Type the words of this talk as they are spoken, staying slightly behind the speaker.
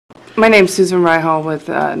My name's Susan Ryhall with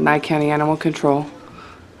Nye County Animal Control.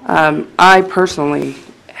 I personally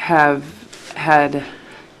have had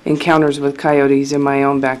encounters with coyotes in my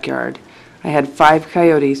own backyard. I had 5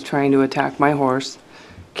 coyotes trying to attack my horse,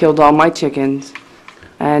 killed all my chickens,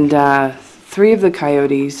 and 3 of the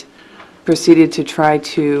coyotes proceeded to try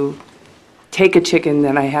to take a chicken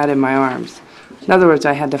that I had in my arms. In other words,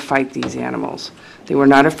 I had to fight these animals. They were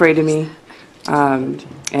not afraid of me,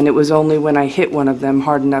 and it was only when I hit one of them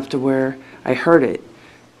hard enough to where I heard it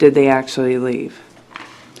did they actually leave.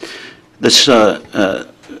 This, just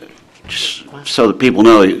so that people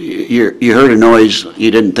know, you heard a noise,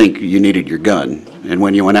 you didn't think you needed your gun, and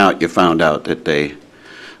when you went out, you found out that the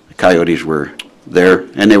coyotes were there,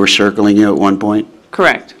 and they were circling you at one point?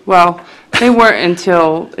 Correct. Well, they weren't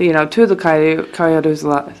until, 2 of the coyotes,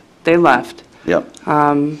 they left. Yep.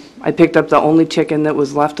 I picked up the only chicken that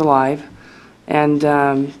was left alive and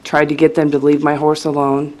tried to get them to leave my horse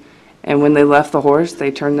alone. And when they left the horse, they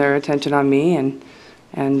turned their attention on me.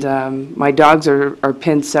 And my dogs are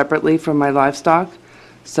pinned separately from my livestock,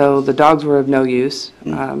 so the dogs were of no use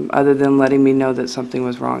other than letting me know that something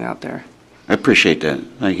was wrong out there. I appreciate that.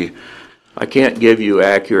 Thank you. I can't give you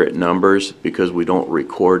accurate numbers because we don't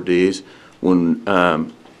record these. When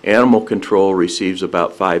Animal Control receives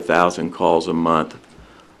about 5,000 calls a month,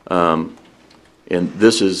 and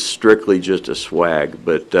this is strictly just a swag,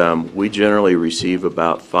 but we generally receive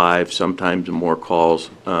about 5, sometimes more calls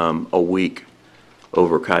a week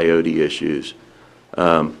over coyote issues.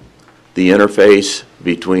 The interface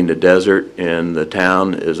between the desert and the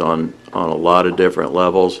town is on a lot of different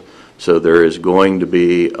levels, so there is going to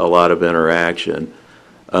be a lot of interaction.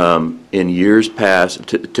 In years past,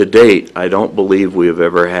 to date, I don't believe we have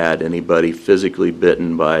ever had anybody physically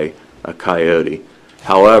bitten by a coyote.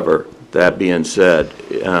 However, that being said,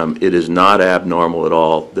 it is not abnormal at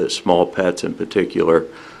all that small pets in particular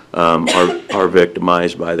are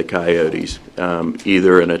victimized by the coyotes.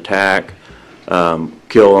 Either an attack,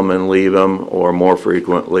 kill them and leave them, or more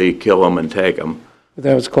frequently, kill them and take them.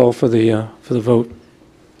 That was called for the vote.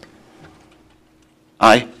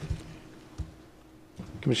 Aye.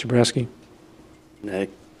 Commissioner Boraski? Nay.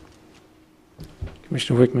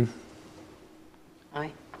 Commissioner Wickman?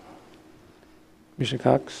 Aye. Commissioner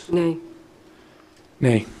Cox? Nay.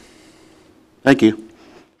 Nay. Thank you.